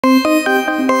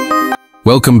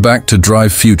Welcome back to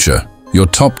Drive Future, your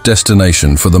top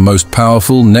destination for the most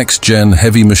powerful next-gen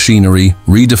heavy machinery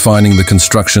redefining the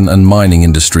construction and mining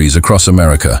industries across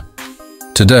America.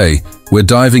 Today, we're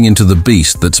diving into the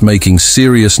beast that's making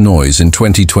serious noise in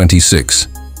 2026.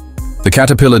 The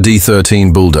Caterpillar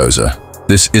D13 Bulldozer.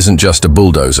 This isn't just a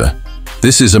bulldozer.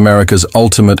 This is America's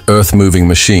ultimate earth-moving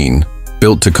machine,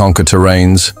 built to conquer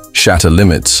terrains, shatter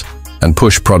limits, and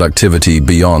push productivity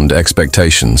beyond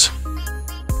expectations.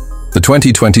 The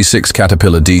 2026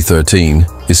 Caterpillar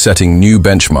D13 is setting new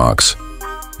benchmarks.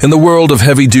 In the world of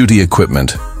heavy-duty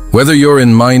equipment, whether you're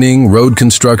in mining, road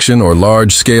construction, or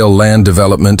large-scale land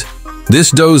development,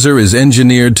 this dozer is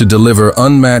engineered to deliver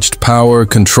unmatched power,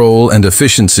 control, and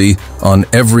efficiency on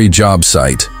every job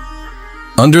site.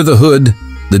 Under the hood,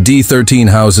 the D13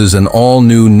 houses an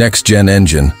all-new next-gen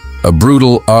engine, a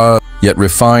brutal, yet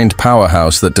refined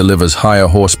powerhouse that delivers higher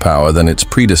horsepower than its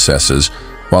predecessors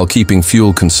while keeping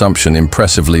fuel consumption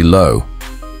impressively low.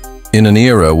 In an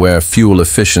era where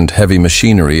fuel-efficient heavy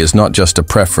machinery is not just a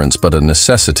preference but a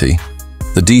necessity,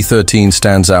 the D13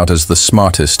 stands out as the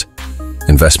smartest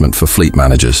investment for fleet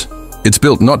managers. It's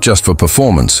built not just for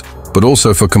performance, but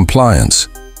also for compliance,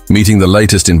 meeting the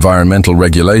latest environmental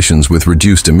regulations with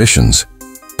reduced emissions,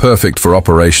 perfect for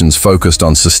operations focused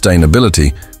on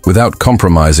sustainability without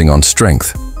compromising on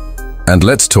strength. And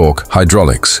let's talk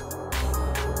hydraulics.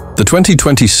 The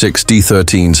 2026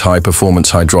 D13's high-performance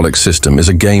hydraulic system is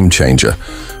a game-changer.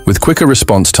 With quicker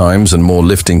response times and more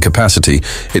lifting capacity,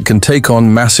 it can take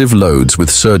on massive loads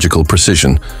with surgical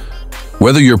precision.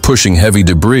 Whether you're pushing heavy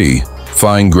debris,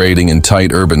 fine grading in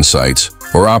tight urban sites,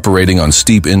 or operating on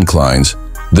steep inclines,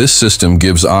 this system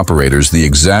gives operators the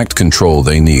exact control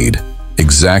they need,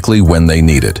 exactly when they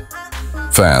need it.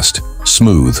 Fast,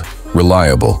 smooth,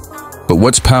 reliable. But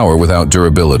what's power without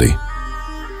durability?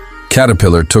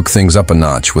 Caterpillar took things up a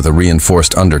notch with a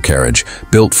reinforced undercarriage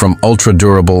built from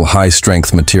ultra-durable,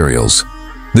 high-strength materials.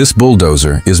 This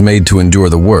bulldozer is made to endure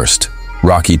the worst: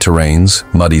 rocky terrains,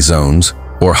 muddy zones,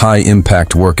 or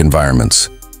high-impact work environments.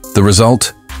 The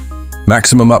result?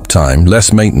 Maximum uptime,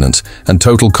 less maintenance, and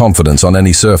total confidence on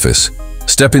any surface.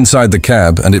 Step inside the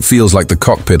cab and it feels like the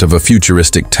cockpit of a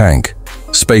futuristic tank.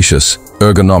 Spacious,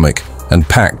 ergonomic, and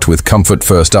packed with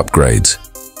comfort-first upgrades.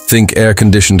 Think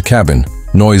air-conditioned cabin,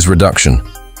 noise reduction,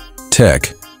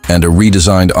 tech, and a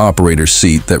redesigned operator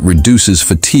seat that reduces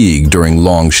fatigue during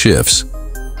long shifts.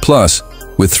 Plus,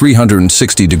 with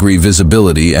 360-degree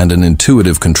visibility and an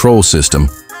intuitive control system,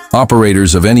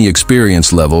 operators of any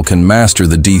experience level can master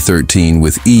the D13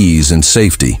 with ease and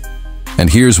safety. And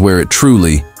here's where it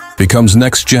truly becomes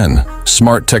next-gen,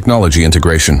 smart technology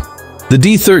integration. The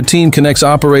D13 connects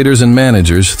operators and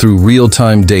managers through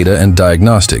real-time data and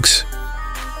diagnostics.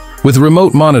 With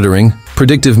remote monitoring,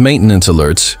 predictive maintenance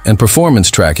alerts, and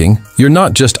performance tracking, you're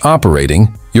not just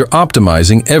operating, you're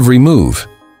optimizing every move.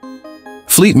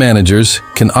 Fleet managers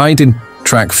can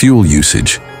track fuel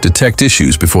usage, detect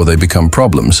issues before they become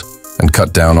problems, and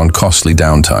cut down on costly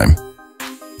downtime.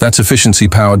 That's efficiency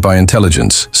powered by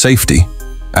intelligence, safety,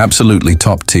 absolutely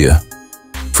top tier.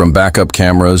 From backup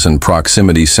cameras and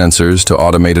proximity sensors to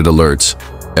automated alerts,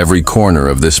 every corner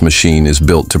of this machine is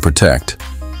built to protect.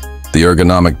 The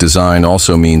ergonomic design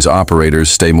also means operators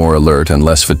stay more alert and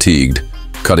less fatigued,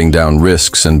 cutting down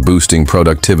risks and boosting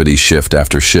productivity shift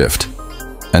after shift.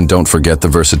 And don't forget the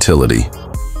versatility.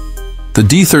 The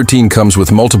D13 comes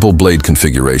with multiple blade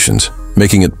configurations,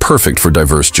 making it perfect for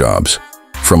diverse jobs,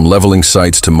 from leveling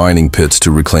sites to mining pits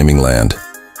to reclaiming land.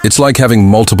 It's like having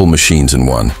multiple machines in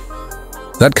one.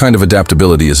 That kind of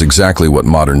adaptability is exactly what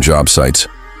modern job sites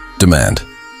demand.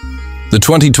 The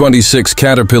 2026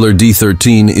 Caterpillar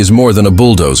D13 is more than a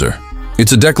bulldozer.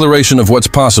 It's a declaration of what's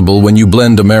possible when you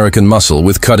blend American muscle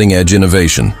with cutting-edge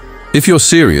innovation. If you're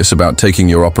serious about taking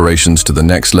your operations to the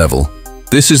next level,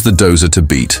 this is the dozer to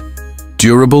beat.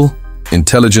 Durable,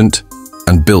 intelligent,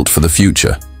 and built for the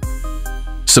future.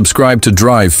 Subscribe to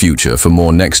Drive Future for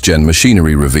more next-gen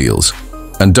machinery reveals.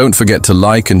 And don't forget to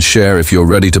like and share if you're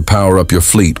ready to power up your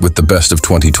fleet with the best of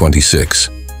 2026.